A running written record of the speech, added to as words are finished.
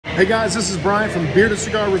Hey guys, this is Brian from Bearded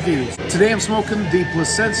Cigar Reviews. Today I'm smoking the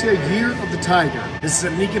Plasencia Year of the Tiger. This is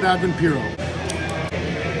a Nicaragua Puro.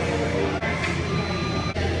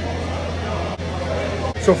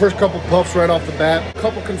 So first couple puffs right off the bat. A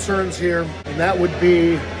couple concerns here, and that would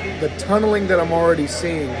be the tunneling that I'm already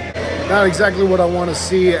seeing. Not exactly what I want to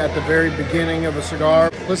see at the very beginning of a cigar.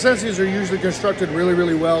 Plasencias are usually constructed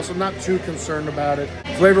really well, so I'm not too concerned about it.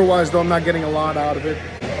 Flavor-wise though, I'm not getting a lot out of it.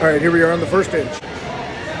 All right, here we are on the first inch.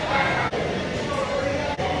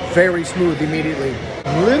 Very smooth immediately.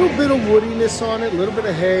 A little bit of woodiness on it, a little bit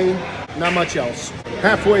of hay, not much else.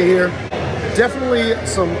 Halfway here, definitely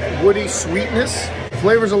some woody sweetness.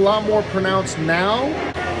 Flavor's a lot more pronounced now.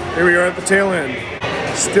 Here we are at the tail end.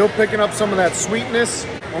 Still picking up some of that sweetness.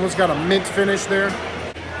 Almost got a mint finish there.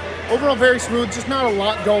 Overall very smooth, just not a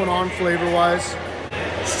lot going on flavor-wise.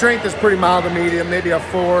 Strength is pretty mild to medium, maybe a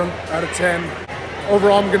 4 out of 10.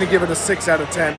 Overall, I'm gonna give it a 6 out of 10.